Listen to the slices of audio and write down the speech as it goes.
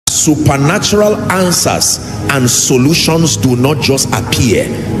Supernatural answers and solutions do not just appear,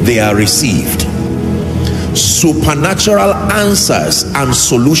 they are received. Supernatural answers and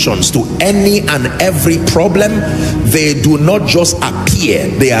solutions to any and every problem, they do not just appear,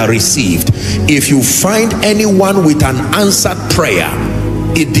 they are received. If you find anyone with an answered prayer,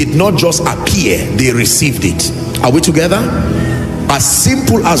 it did not just appear, they received it. Are we together? As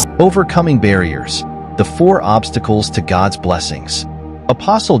simple as overcoming barriers, the 4 obstacles to God's blessings.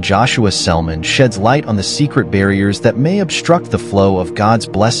 Apostle Joshua Selman sheds light on the secret barriers that may obstruct the flow of God's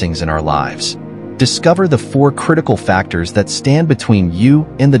blessings in our lives. Discover the 4 critical factors that stand between you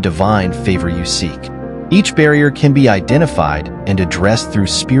and the divine favor you seek. Each barrier can be identified and addressed through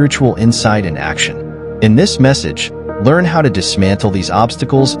spiritual insight and action. In this message, learn how to dismantle these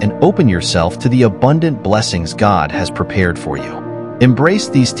obstacles and open yourself to the abundant blessings God has prepared for you. Embrace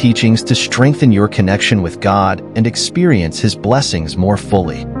these teachings to strengthen your connection with God and experience His blessings more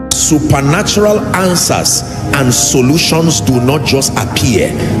fully. Supernatural answers and solutions do not just appear,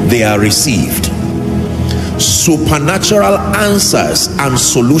 they are received. Supernatural answers and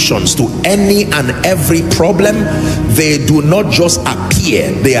solutions to any and every problem, they do not just appear,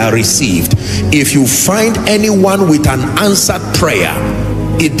 they are received. If you find anyone with an answered prayer,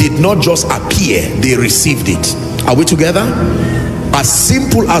 it did not just appear, they received it. Are we together? As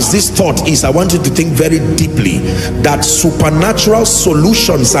simple as this thought is, I want you to think very deeply that supernatural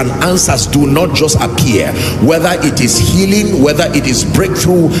solutions and answers do not just appear, whether it is healing, whether it is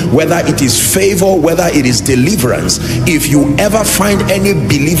breakthrough, whether it is favor, whether it is deliverance. If you ever find any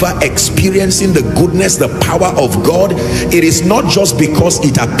believer experiencing the goodness, the power of God, it is not just because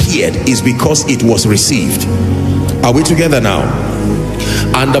it appeared, it's because it was received. Are we together now?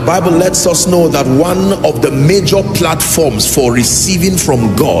 And the Bible lets us know that one of the major platforms for receiving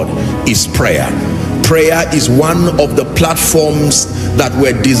from God is prayer. Prayer is one of the platforms that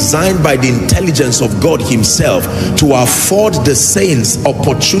were designed by the intelligence of God Himself to afford the saints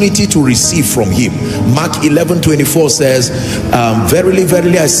opportunity to receive from Him. Mark 11:24 says, verily,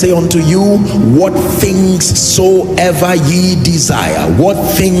 verily, I say unto you, what things soever ye desire, what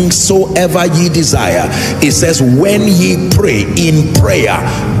things soever ye desire. It says, when ye pray in prayer,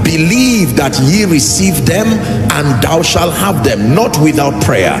 believe that ye receive them, and thou shalt have them. Not without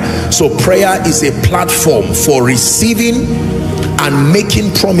prayer. So prayer is a platform for receiving and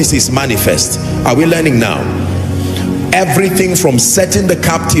making promises manifest. Are we learning now? Everything from setting the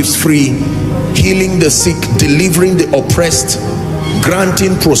captives free, healing the sick, delivering the oppressed,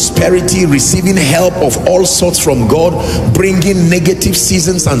 granting prosperity, receiving help of all sorts from God, bringing negative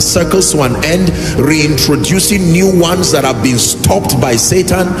seasons and circles to an end, reintroducing new ones that have been stopped by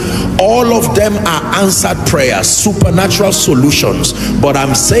Satan. All of them are answered prayers, supernatural solutions. But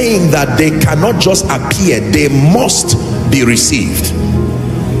I'm saying that they cannot just appear, they must be received.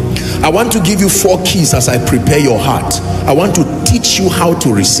 I want to give you 4 keys as I prepare your heart. I want to teach you how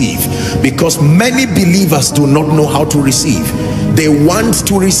to receive, because many believers do not know how to receive. They want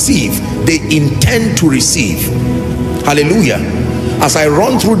to receive, they intend to receive. Hallelujah. As I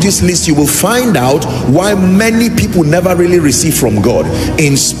run through this list, you will find out why many people never really receive from God,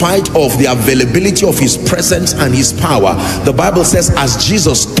 in spite of the availability of His presence and His power. The Bible says, as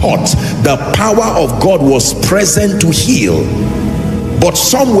Jesus taught, the power of God was present to heal, but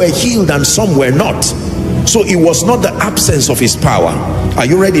some were healed and some were not. So it was not the absence of His power. Are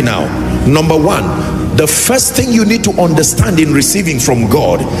you ready now? Number 1, the first thing you need to understand in receiving from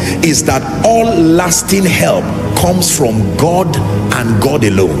God is that all lasting help comes from God and God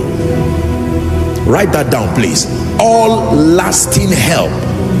alone. Write that down, please. All lasting help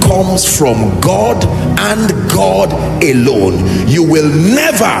comes from God and God alone. You will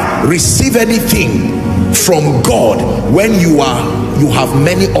never receive anything from God when you have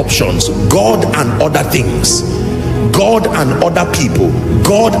many options: God and other things, God and other people,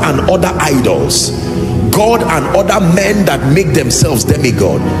 God and other idols, God and other men that make themselves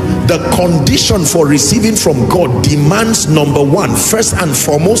demigod. The condition for receiving from God demands, number 1, first and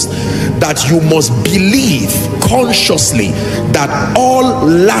foremost, that you must believe consciously that all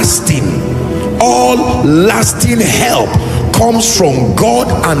lasting help comes from God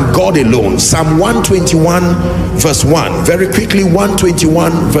and God alone. Psalm 121 verse 1. Very quickly,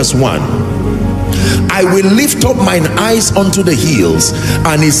 121 verse 1. I will lift up mine eyes unto the hills,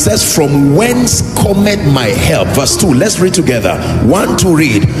 and it says, from whence cometh my help? Verse 2. Let's read together. 1, 2,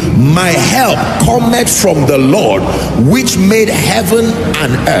 read. My help cometh from the Lord, which made heaven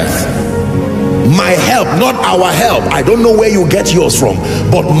and earth. My help, not our help. I don't know where you get yours from,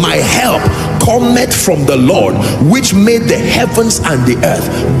 but my help cometh from the Lord, which made the heavens and the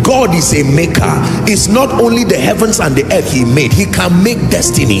earth. God is a maker. It's not only the heavens and the earth he made. He can make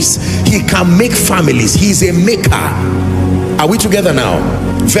destinies. He can make families. He's a maker. Are we together now?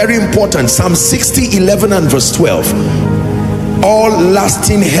 Very important. Psalm 60, 11 and verse 12. All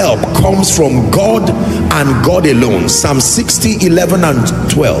lasting help comes from God and God alone. Psalm 60, 11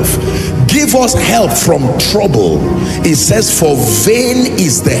 and 12. Give us help from trouble. It says, for vain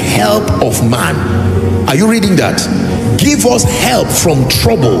is the help of man. Are you reading that? Give us help from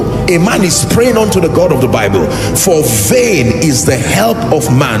trouble. A man is praying unto the God of the Bible. For vain is the help of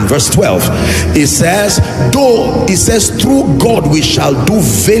man. Verse 12. It says, through God we shall do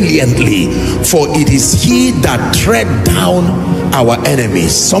valiantly, for it is he that tread down our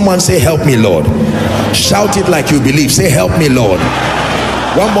enemies. Someone say, help me, Lord. Shout it like you believe. Say, help me, Lord.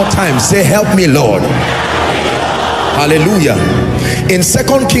 One more time. Say, help me, Lord. Hallelujah. In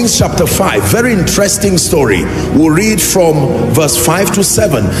 2 Kings chapter 5, very interesting story. We'll read from verse 5 to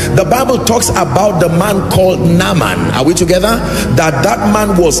 7. The Bible talks about the man called Naaman. Are we together? That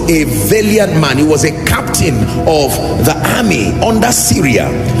man was a valiant man. He was a captain of the army under Syria,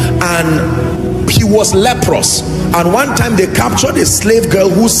 and he was leprous. And one time they captured a slave girl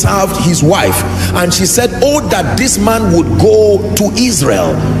who served his wife, and she said, oh, that this man would go to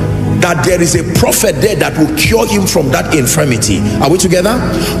Israel, that there is a prophet there that will cure him from that infirmity. Are we together?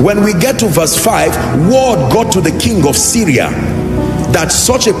 When we get to verse 5, word got to the king of Syria that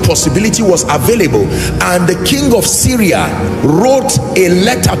such a possibility was available, and the king of Syria wrote a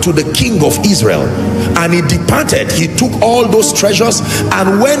letter to the king of Israel, and he departed. He took all those treasures,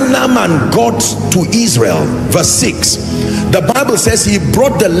 and when Naaman got to Israel, verse 6, the Bible says he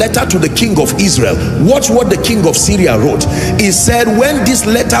brought the letter to the king of Israel. Watch what the king of Syria wrote. He said, when this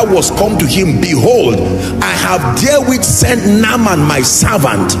letter was come to him, behold, I have therewith sent Naaman my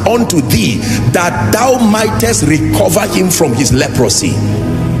servant unto thee, that thou mightest recover him from his leprosy.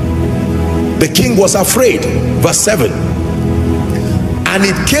 The king was afraid. Verse 7. And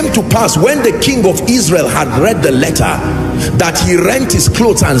it came to pass, when the king of Israel had read the letter, that he rent his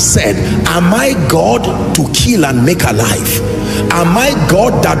clothes and said, am I God to kill and make alive? Am I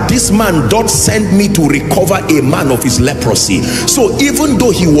God that this man doth send me to recover a man of his leprosy? So even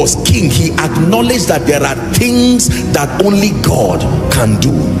though he was king, he acknowledged that there are things that only God can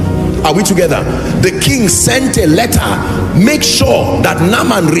do. Are we together? The king sent a letter, make sure that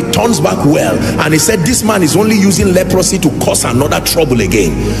Naaman returns back well, and he said this man is only using leprosy to cause another trouble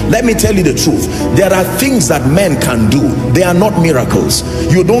again. Let me tell you the truth, there are things that men can do. They are not miracles.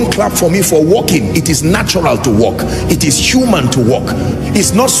 You don't clap for me for walking. It is natural to walk. It is human to walk.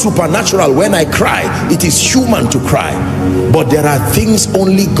 It's not supernatural when I cry. It is human to cry. But there are things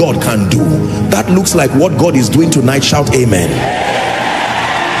only God can do. That looks like what God is doing tonight. Shout amen.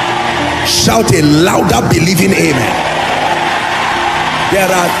 Shout a louder believing amen. There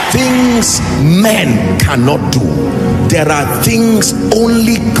are things men cannot do. There are things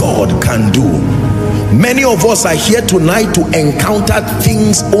only God can do. Many of us are here tonight to encounter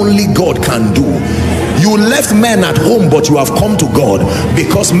things only God can do. You left men at home, but you have come to God,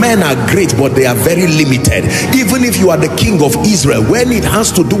 because men are great, but they are very limited. Even if you are the king of Israel, when it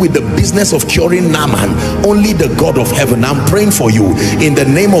has to do with the business of curing Naaman, only the God of heaven. I'm praying for you in the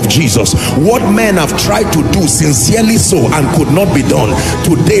name of Jesus. What men have tried to do sincerely so and could not be done,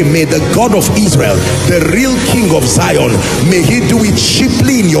 today may the God of Israel, the real king of Zion, may he do it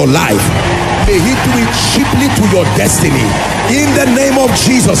cheaply in your life. May he do it cheaply to your destiny, in the name of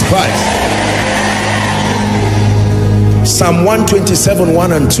Jesus Christ. Psalm 127,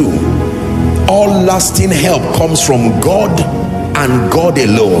 1 and 2. All lasting help comes from God and God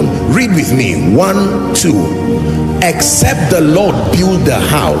alone. Read with me. 1, 2. Except the Lord build the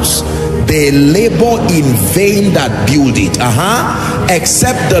house, they labor in vain that build it.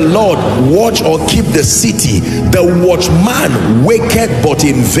 Except the Lord watch or keep the city, the watchman waketh but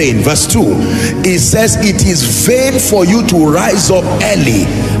in vain. Verse 2, it says, it is vain for you to rise up early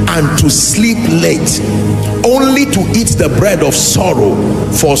and to sleep late, only to eat the bread of sorrow,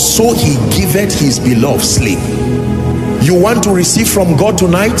 for so he giveth his beloved sleep. You want to receive from God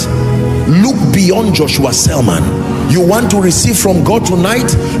tonight? Look beyond Joshua Selman. You want to receive from God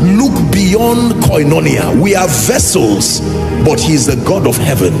tonight? Look beyond Koinonia. We are vessels, but he is the God of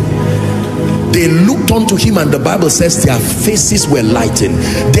heaven. They looked unto him, and the Bible says their faces were lightened.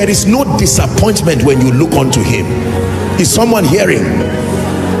 There is no disappointment when you look unto him. Is someone hearing?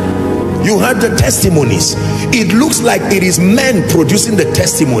 You heard the testimonies. It looks like it is men producing the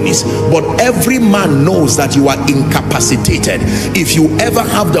testimonies, but every man knows that you are incapacitated. If you ever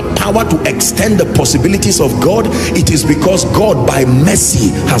have the power to extend the possibilities of God, it is because God by mercy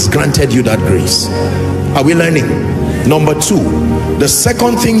has granted you that grace. Are we learning? Number two, the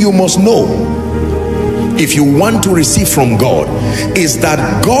second thing you must know if you want to receive from God is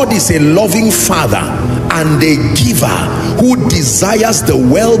that God is a loving Father and a giver who desires the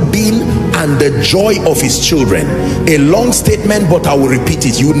well-being and the joy of his children. A long statement, but I will repeat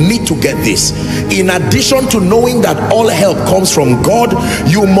it. You need to get this. In addition to knowing that all help comes from God,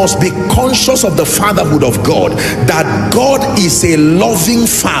 you must be conscious of the fatherhood of God, that God is a loving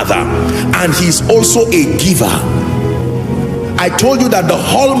Father and he's also a giver. I told you that the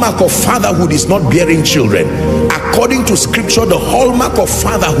hallmark of fatherhood is not bearing children. According to scripture, the hallmark of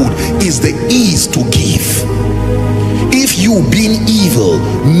fatherhood is the ease to give. If you, being evil,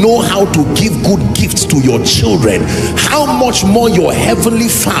 know how to give good gifts to your children, how much more your heavenly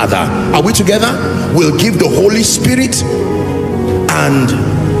Father, are we together, will give the Holy Spirit.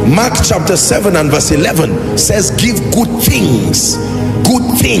 And Mark chapter 7 and verse 11 says, give good things,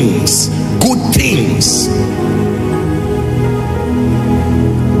 good things, good things.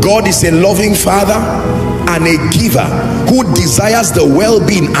 God is a loving Father and a giver who desires the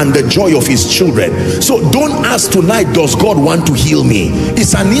well-being and the joy of his children. So don't ask tonight, does God want to heal me?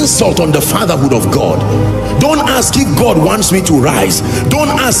 It's an insult on the fatherhood of God. Don't ask if God wants me to rise. Don't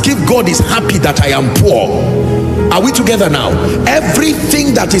ask if God is happy that I am poor. Are we together now?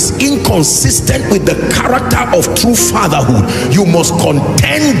 Everything that is inconsistent with the character of true fatherhood, you must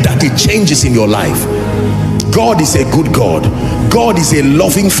contend that it changes in your life. God is a good God. God is a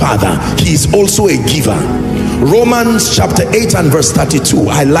loving Father. He is also a giver. Romans chapter 8 and verse 32.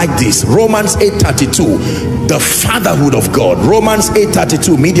 I like this. Romans 8:32. The fatherhood of God. Romans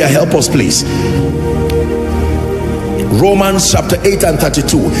 8:32. Media, help us please. Romans chapter 8 and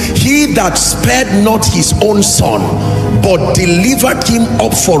 32. He that spared not his own son, but delivered him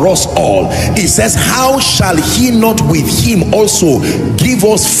up for us all, he says, how shall he not with him also give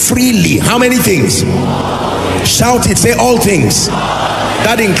us freely? How many things? Shout it, say all things.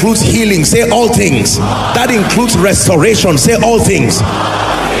 That includes healing, say all things. That includes restoration, say all things.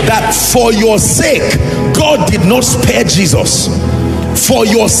 That for your sake God did not spare Jesus. For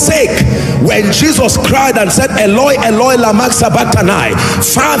your sake, when Jesus cried and said, Eloi, Eloi, lama sabachthani,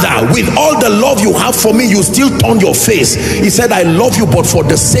 Father, with all the love you have for me, you still turn your face. He said, I love you, but for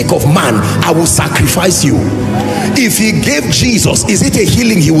the sake of man, I will sacrifice you. If he gave Jesus, is it a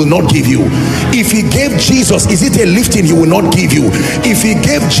healing he will not give you? If he gave Jesus, is it a lifting he will not give you? If he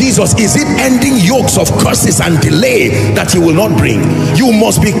gave Jesus, is it ending yokes of curses and delay that he will not bring? You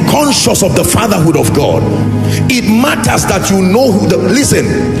must be conscious of the fatherhood of God. It matters that you know who the... Listen,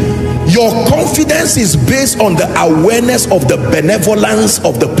 your confidence is based on the awareness of the benevolence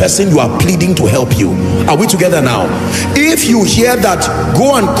of the person you are pleading to help you. Are we together now? If you hear that,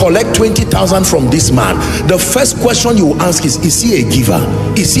 go and collect 20,000 from this man, the first question you will ask is he a giver?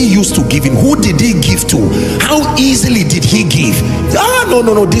 Is he used to giving? Who did he give to? How easily did he give?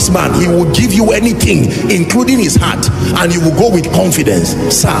 No, this man, he will give you anything, including his heart, and you will go with confidence.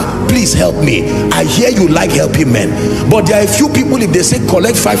 Sir, please help me. I hear you like helping men, but there are a few people, if they say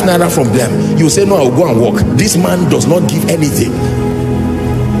collect 5 naira from them, you say no, I'll go and walk. This man does not give anything.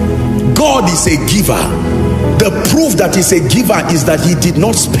 God is a giver. The proof that he's a giver is that he did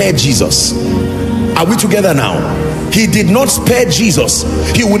not spare Jesus. Are we together now? He did not spare Jesus.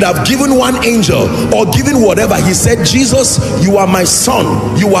 He would have given one angel or given whatever. He said, Jesus, you are my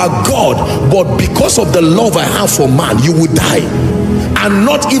son, you are God, but because of the love I have for man, you would die. And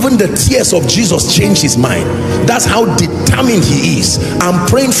not even the tears of Jesus changed his mind. That's how determined he is. I'm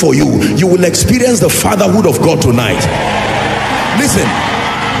praying for you. You will experience the fatherhood of God tonight. Listen,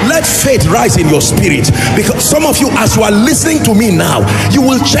 let faith rise in your spirit, because some of you, as you are listening to me now, you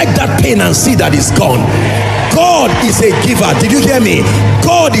will check that pain and see that it's gone. God is a giver. Did you hear me?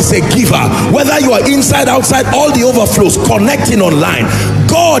 God is a giver. Whether you are inside, outside, all the overflows, connecting online,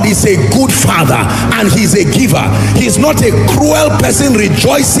 God is a good father and he's a giver. He's not a cruel person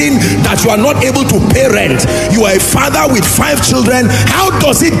rejoicing that you are not able to pay rent. You are a father with 5 children. How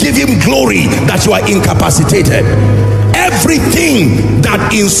does it give him glory that you are incapacitated? Everything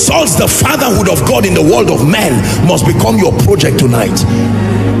that insults the fatherhood of God in the world of men must become your project tonight.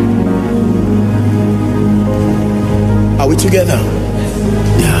 Are we together?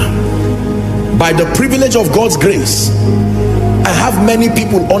 Yeah. By the privilege of God's grace, I have many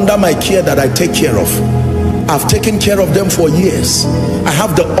people under my care that I take care of. I've taken care of them for years. I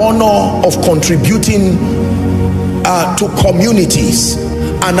have the honor of contributing to communities.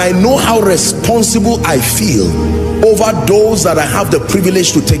 and I know how responsible I feel over those that I have the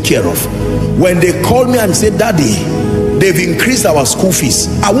privilege to take care of. When they call me and say, Daddy, they've increased our school fees,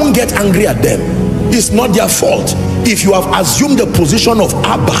 I won't get angry at them. It's not their fault. If you have assumed the position of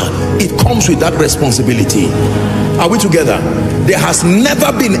Abba, it comes with that responsibility. Are we together? There has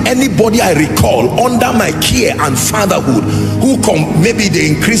never been anybody I recall under my care and fatherhood who maybe they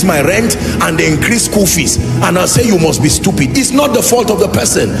increase my rent and they increase school fees, and I'll say you must be stupid. It's not the fault of the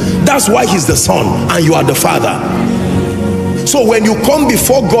person. That's why he's the son and you are the father. So when you come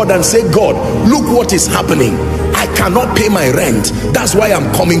before God and say, God, look what is happening, I cannot pay my rent, that's why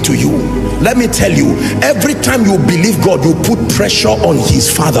I'm coming to you. Let me tell you, every time you believe God, you put pressure on his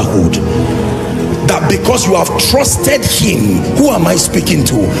fatherhood. That because you have trusted him, who am I speaking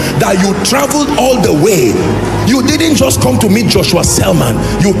to? That you traveled all the way. You didn't just come to meet Joshua Selman,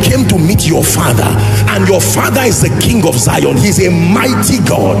 you came to meet your father. And your father is the King of Zion. He's a mighty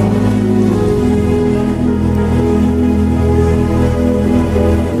God.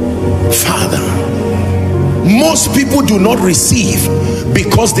 Father. Most people do not receive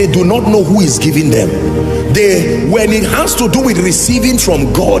because they do not know who is giving them. When it has to do with receiving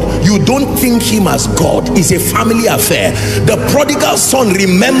from God, you don't think him as God. It's a family affair. The prodigal son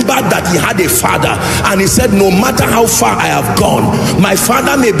remembered that he had a father, and he said, no matter how far I have gone, my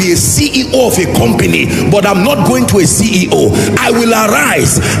father may be a CEO of a company, but I'm not going to a CEO. I will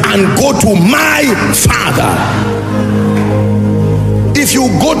arise and go to my father. If you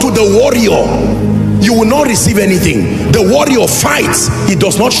go to the warrior, you will not receive anything. The warrior fights, he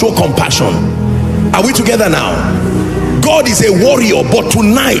does not show compassion. Are we together now? God is a warrior, but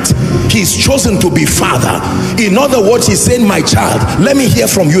tonight he's chosen to be father. In other words, he's saying, my child, let me hear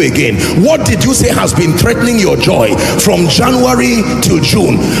from you again. What did you say has been threatening your joy from January till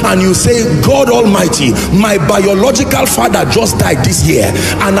June? And you say, God Almighty, my biological father just died this year,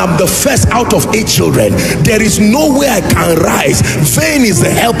 and I'm the first out of 8 children. There is no way I can rise. Vain is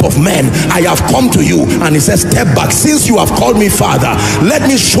the help of men. I have come to you. And he says, step back. Since you have called me father, let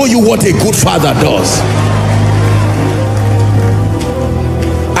me show you what a good father does.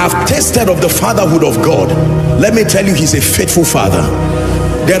 I've tasted of the fatherhood of God. Let me tell you, he's a faithful father.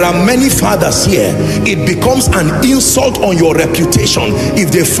 There are many fathers here. It becomes an insult on your reputation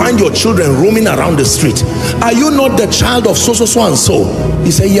if they find your children roaming around the street. Are you not the child of so and so?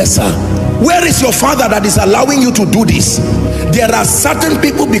 He said, yes sir. Where is your father that is allowing you to do this? There are certain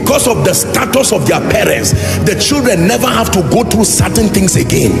people, because of the status of their parents, the children never have to go through certain things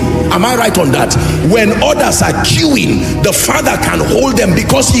again. Am I right on that? When others are queuing, the father can hold them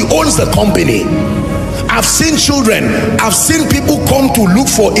because he owns the company. I've seen children, I've seen people come to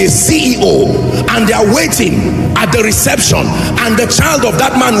look for a CEO, and they are waiting at the reception, and the child of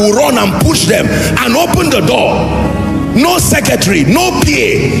that man will run and push them and open the door. No secretary, no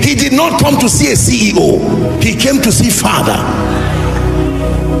PA. He did not come to see a CEO. He came to see father.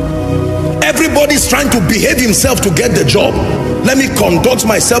 Everybody's trying to behave himself to get the job. Let me conduct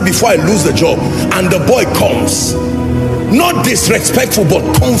myself before I lose the job. And the boy comes, not disrespectful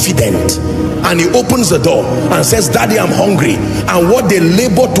but confident, and he opens the door and says, Daddy, I'm hungry. And what they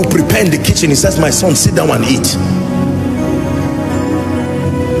labor to prepare in the kitchen, he says, my son, sit down and eat.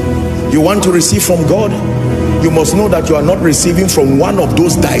 You want to receive from God? You must know that you are not receiving from one of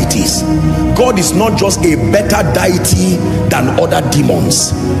those deities. God is not just a better deity than other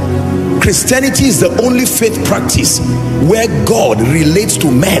demons. Christianity is the only faith practice where God relates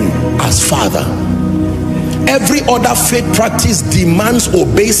to men as father. Every other faith practice demands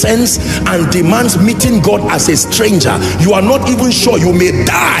obeisance and demands meeting God as a stranger. You are not even sure, you may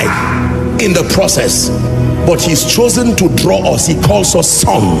die in the process. But he's chosen to draw us. He calls us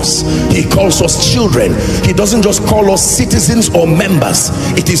sons. He calls us children. He doesn't just call us citizens or members.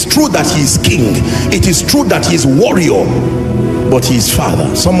 It is true that he is king. It is true that he is warrior, but he is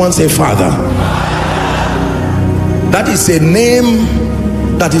father. Someone say father. That is a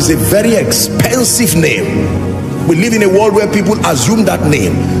name that is a very expensive name. We live in a world where people assume that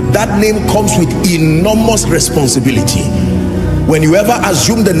name. That name comes with enormous responsibility. When you ever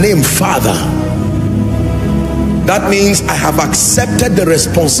assume the name father, that means I have accepted the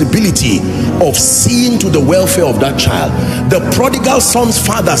responsibility of seeing to the welfare of that child. The prodigal son's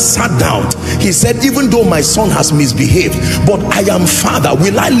father sat down. He said, even though my son has misbehaved, but I am father.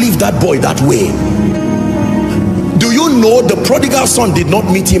 Will I leave that boy that way? Do you you know the prodigal son did not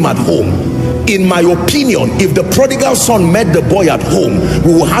meet him at home? In my opinion, if the prodigal son met the boy at home,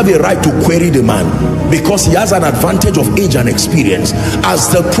 we will have a right to query the man, because he has an advantage of age and experience. As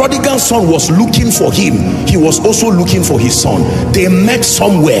the prodigal son was looking for him, he was also looking for his son. They met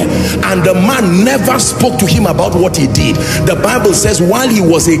somewhere, and the man never spoke to him about what he did. The Bible says while he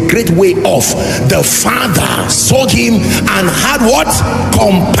was a great way off, the father saw him and had what?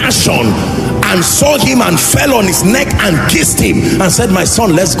 Compassion, and saw him and fell on his neck and kissed him and said, my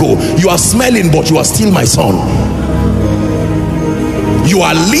son, let's go. You are smelling, but you are still my son. You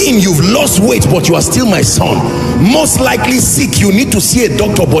are lean, you've lost weight, but you are still my son. Most likely sick, you need to see a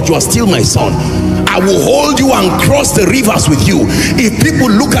doctor, but you are still my son. I will hold you and cross the rivers with you. If people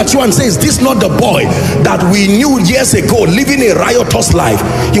look at you and say, is this not the boy that we knew years ago living a riotous life?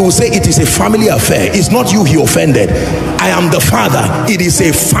 He will say, it is a family affair. It's not you he offended. I am the father. It is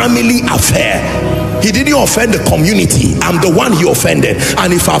a family affair. He didn't offend the community. I'm the one he offended.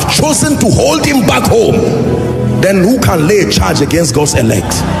 And if I've chosen to hold him back home, then who can lay a charge against God's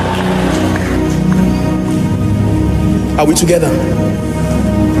elect? Are we together?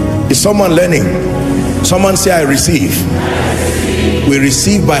 Is someone learning? Someone say, I receive. We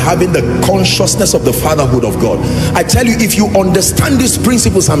receive by having the consciousness of the fatherhood of God. I tell you, if you understand these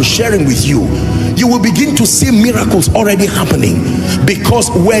principles I'm sharing with you, you will begin to see miracles already happening. Because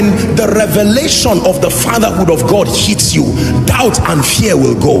when the revelation of the fatherhood of God hits you, doubt and fear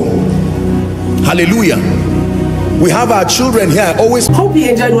will go. Hallelujah. We have our children here. I always hope you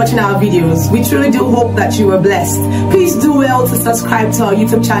enjoyed watching our videos. We truly do hope that you were blessed. Please do well to subscribe to our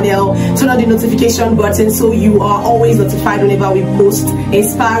YouTube channel, turn on the notification button so you are always notified whenever we post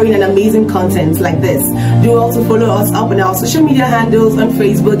inspiring and amazing content like this. Do well to follow us up on our social media handles on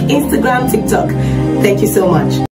Facebook, Instagram, TikTok. Thank you so much.